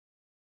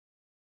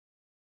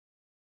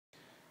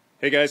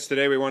Hey guys,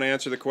 today we want to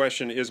answer the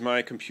question, is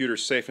my computer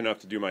safe enough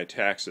to do my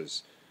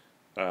taxes?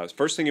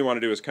 First thing you want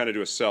to do is kind of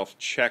do a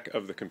self-check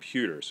of the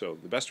computer. So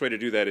the best way to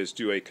do that is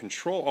do a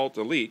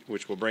Control-Alt-Delete,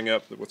 which will bring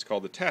up what's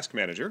called the Task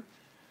Manager,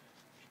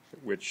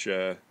 which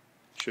should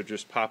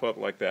just pop up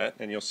like that.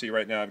 And you'll see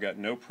right now I've got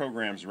no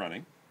programs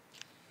running.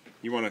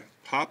 You want to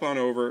pop on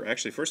over.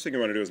 Actually, first thing you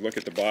want to do is look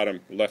at the bottom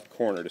left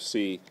corner to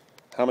see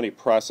how many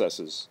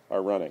processes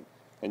are running.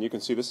 And you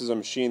can see this is a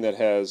machine that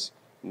has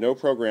no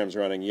programs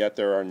running, yet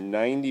there are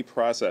 90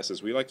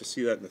 processes. We like to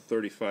see that in the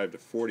 35 to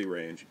 40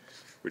 range,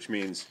 which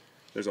means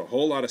there's a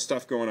whole lot of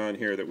stuff going on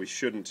here that we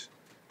shouldn't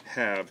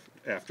have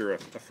after a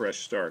fresh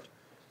start.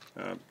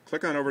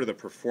 Click on over to the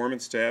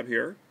Performance tab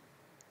here.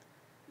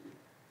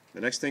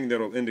 The next thing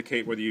that will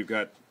indicate whether you've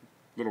got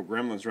little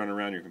gremlins running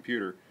around your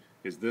computer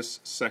is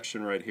this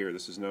section right here.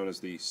 This is known as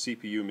the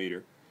CPU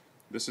meter.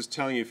 This is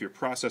telling you if your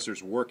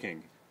processor's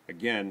working.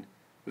 Again,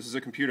 this is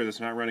a computer that's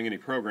not running any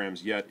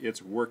programs, yet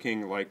it's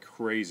working like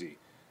crazy.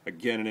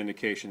 Again, an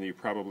indication that you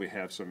probably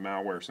have some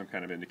malware, some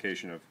kind of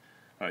indication of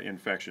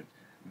infection.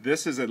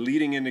 This is a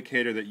leading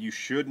indicator that you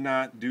should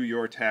not do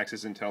your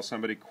taxes until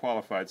somebody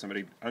qualified,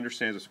 somebody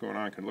understands what's going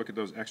on, can look at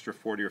those extra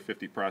 40 or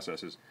 50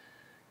 processes,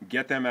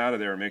 get them out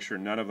of there, and make sure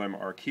none of them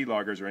are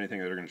keyloggers or anything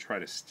that are going to try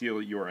to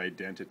steal your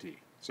identity.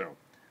 So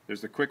there's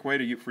the quick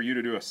way for you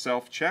to do a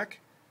self-check.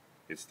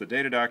 It's the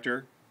Data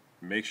Doctor.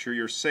 Make sure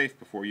you're safe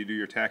before you do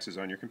your taxes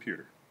on your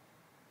computer.